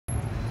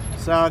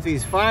So if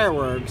these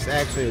fireworks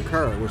actually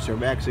occur, which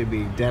will actually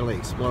be deadly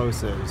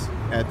explosives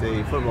at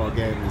the football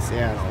game in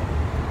Seattle,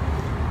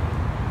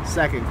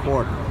 second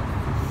quarter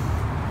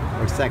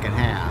or second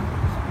half,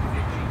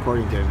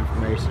 according to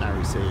information I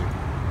received,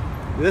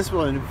 this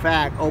will in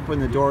fact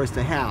open the doors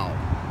to hell.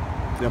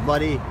 The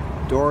bloody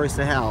doors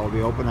to hell will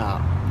be opened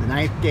up. The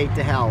ninth gate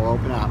to hell will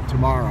open up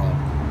tomorrow,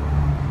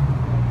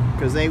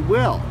 because they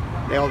will.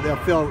 They'll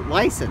feel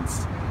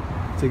licensed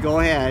to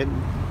go ahead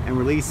and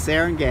release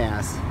sarin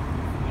gas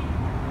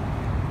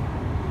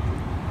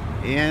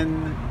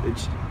in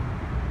the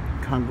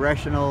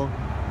congressional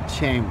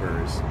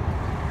chambers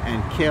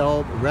and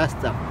kill the rest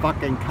of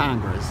fucking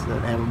Congress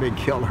that haven't been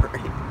killed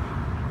already.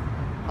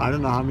 I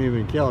don't know how many have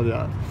been killed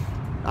yet.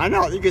 I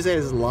know you can say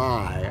this is a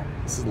lie.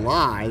 This is a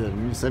lie that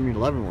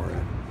 7-11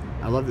 were.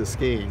 I love the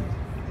skiing,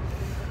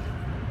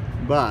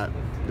 but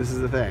this is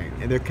the thing.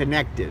 They're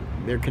connected.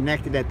 They're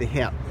connected at the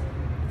hip.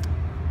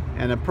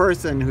 And a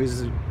person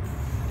whose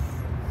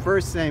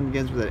first name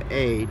begins with an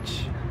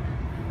H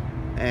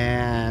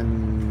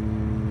and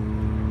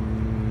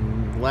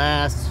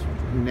last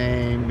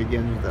name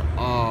begins with an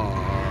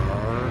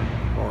R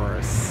or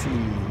a CIA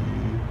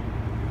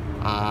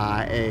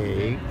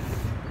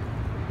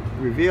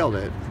revealed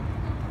it.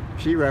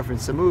 She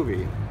referenced a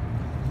movie.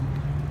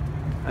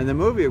 And the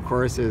movie, of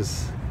course,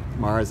 is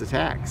Mars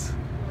Attacks.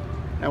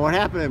 And what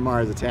happened in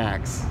Mars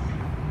Attacks?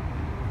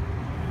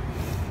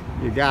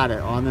 You got it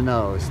on the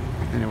nose.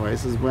 Anyway,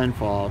 this is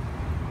Windfall.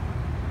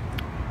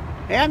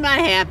 Hey, I'm not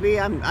happy.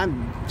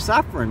 I'm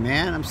suffering,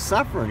 man. I'm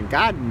suffering.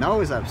 God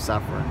knows I'm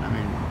suffering. I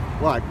mean,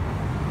 what?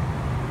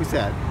 Who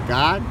said?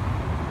 God?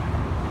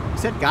 You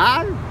said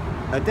God?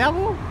 The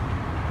devil?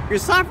 You're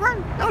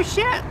suffering? No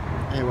shit.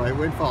 Anyway,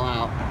 Windfall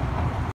out.